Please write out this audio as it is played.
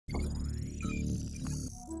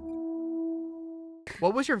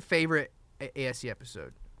What was your favorite ASC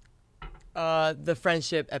episode? The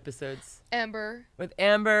friendship episodes. Amber. With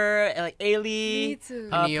Amber and like Ailey. Me too.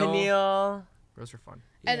 Peniel. Those were fun.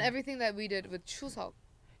 And everything that we did with Chuseok.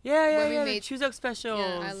 Yeah. We The made Chuseok specials.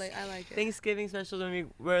 Yeah, I like it. Thanksgiving specials when we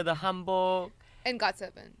were the hanbok. And Got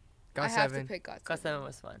 7. Got I 7. have to pick Got 7. Got 7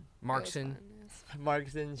 was fun. Markson.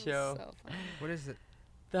 Markson show. So fun. What is it?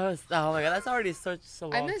 That was, oh my god, that's already so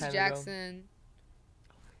long I miss time Jackson.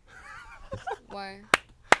 Why?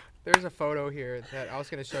 There's a photo here that I was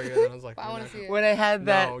gonna show you, and then I was like, But I want to see ago. it. When I had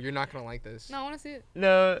that. No, you're not gonna like this. No, I want to see it.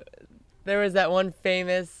 No, there was that one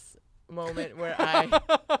famous moment where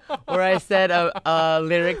I said a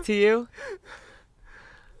lyric to you.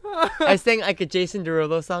 I sang like a Jason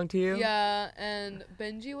Derulo song to you. Yeah, and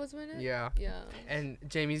Benji was in it. Yeah. Yeah. And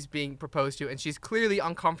Jamie's being proposed to, and she's clearly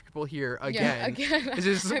uncomfortable here again. Yeah, again. This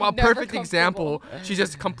is I'm a never perfect example. She's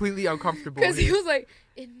just completely uncomfortable. Because he was like,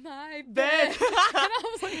 in my bed. And I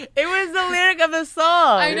was like, It was the lyric of the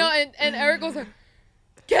song. I know, and Eric was like,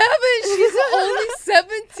 Gavin, she's only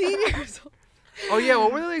 17 years old. Oh yeah, well,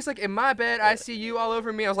 really, it's like in my bed, I see you all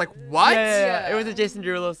over me. I was like, what? Yeah. It was a Jason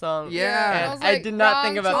Derulo song. Yeah. I was I like, did not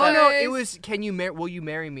think about Oh that. no, it was. Will you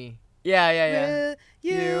marry me? Yeah. Will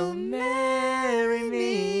you marry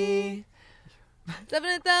me?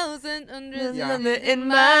 7,000 Yeah. in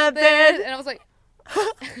my bed. And I was like,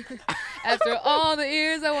 after all the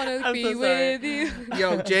years, I want to I'm be so sorry. with you.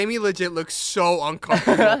 Yo, Jamie legit looks so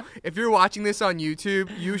uncomfortable. If you're watching this on YouTube,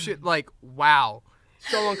 you should wow.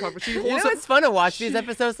 So uncomfortable. She You know holds up. it's fun to watch these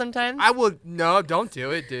episodes sometimes? I would no, don't do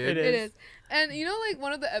it, dude. It is. It is. And you know, like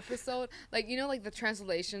one of the episode, like you know, like the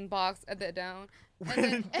translation box at the down.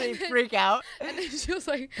 And They then, freak out. and then she was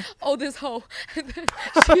like, "Oh, this hoe," and then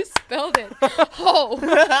she spelled it, "hoe."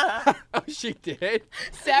 Oh, she did.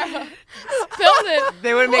 Sarah spelled it.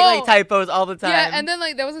 They would make Oh. like typos all the time. Yeah, and then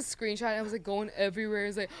like there was a screenshot, and it was like going everywhere.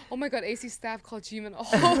 It's like, "Oh my god, AC staff called Jimin a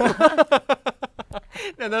hoe."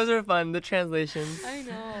 No, those are fun. The translations. I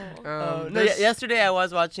know. No, yesterday I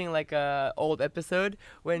was watching like a old episode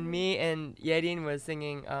when me and Yedin was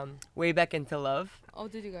singing "Way Back Into Love." Oh,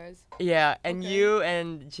 did you guys? Yeah, and Okay. you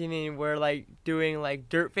and Jimmy were like doing like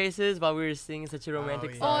dirt faces while we were singing such a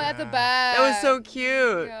romantic yeah. Oh, song. at the back. That was so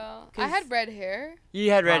cute. Yeah. I 'Cause- had red hair. You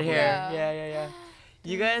had red Probably. hair. Yeah. Yeah.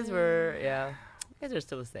 You guys were, you guys are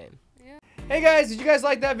still the same. Hey guys, did you guys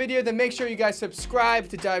like that video? Then make sure you guys subscribe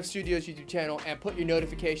to Dive Studios YouTube channel and put your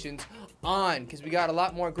notifications on, because we got a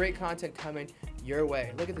lot more great content coming your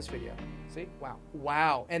way. Look at this video. See?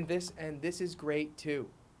 Wow. And this is great too.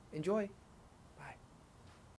 Enjoy.